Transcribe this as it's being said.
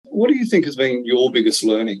What do you think has been your biggest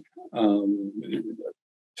learning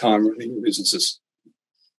time running your businesses?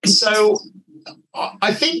 So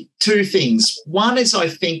I think two things. One is I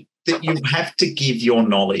think that you have to give your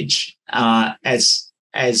knowledge as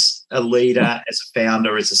a leader, as a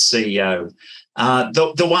founder, as a CEO.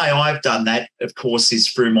 The way I've done that, of course, is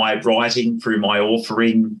through my writing, through my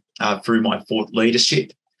authoring, through my thought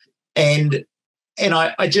leadership. And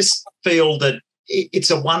I just feel that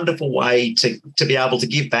it's a wonderful way to be able to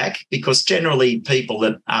give back, because generally people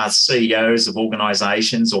that are CEOs of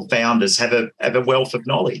organisations or founders have a wealth of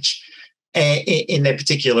knowledge in their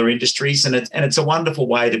particular industries, and it's a wonderful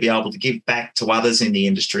way to be able to give back to others in the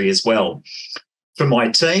industry as well. For my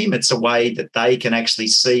team, it's a way that they can actually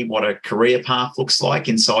see what a career path looks like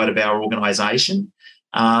inside of our organisation,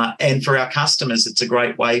 and for our customers, it's a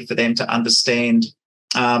great way for them to understand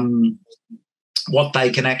what they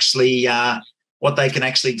can actually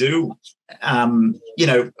do,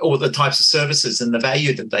 or the types of services and the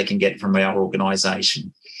value that they can get from our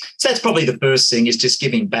organisation. So that's probably the first thing, is just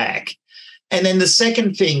giving back. And then the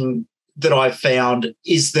second thing that I've found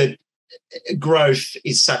is that growth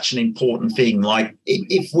is such an important thing. Like,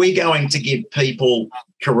 if we're going to give people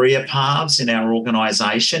career paths in our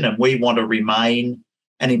organisation and we want to remain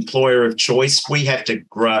an employer of choice, we have to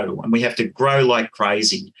grow, and we have to grow like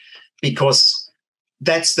crazy, because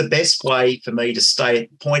that's the best way for me to stay at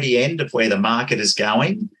the pointy end of where the market is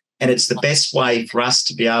going, and it's the best way for us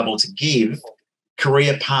to be able to give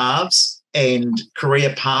career paths and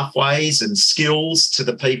career pathways and skills to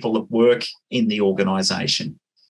the people that work in the organisation.